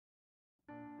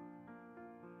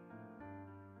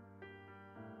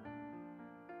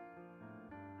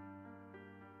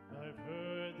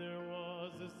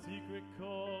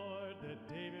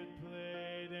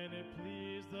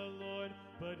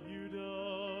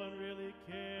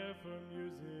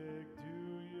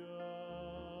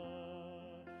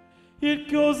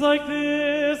It goes like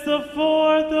this: the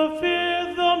fourth, the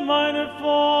fifth, the minor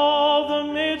fall, the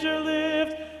major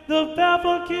lift, the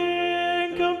baffled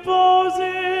king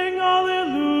composing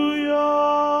Hallelujah,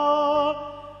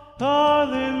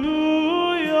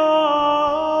 Hallelujah,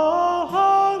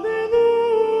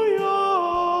 Hallelujah,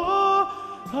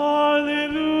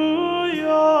 Hallelujah,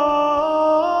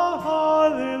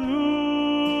 Hallelujah.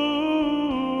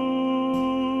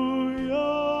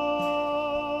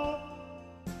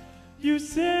 You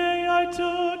say I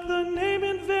took the name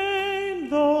in vain,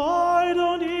 though I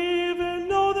don't even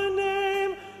know the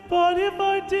name. But if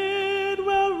I did,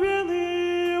 well,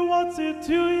 really, what's it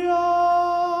to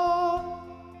ya?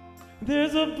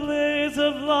 There's a blaze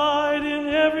of light in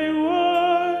every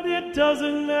word. It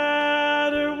doesn't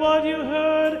matter what you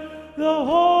heard, the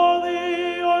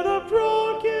holy or the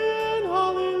broken.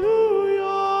 Hallelujah,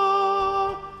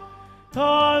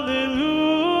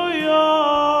 Hallelujah,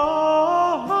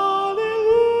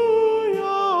 Hallelujah,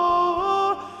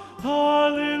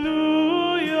 Hallelujah,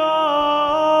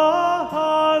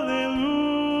 Hallelujah.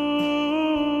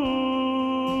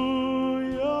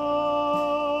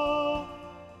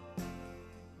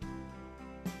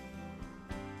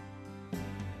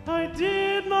 I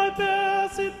did my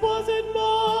best, it wasn't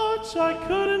much. I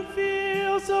couldn't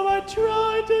feel, so I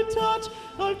tried to touch.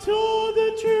 I've told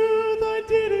the truth, I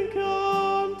didn't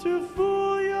come to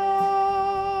fool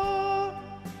ya.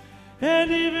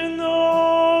 And even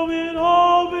though it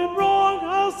all went wrong,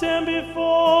 I'll stand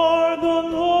before the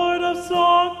Lord of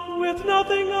Song with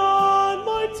nothing on.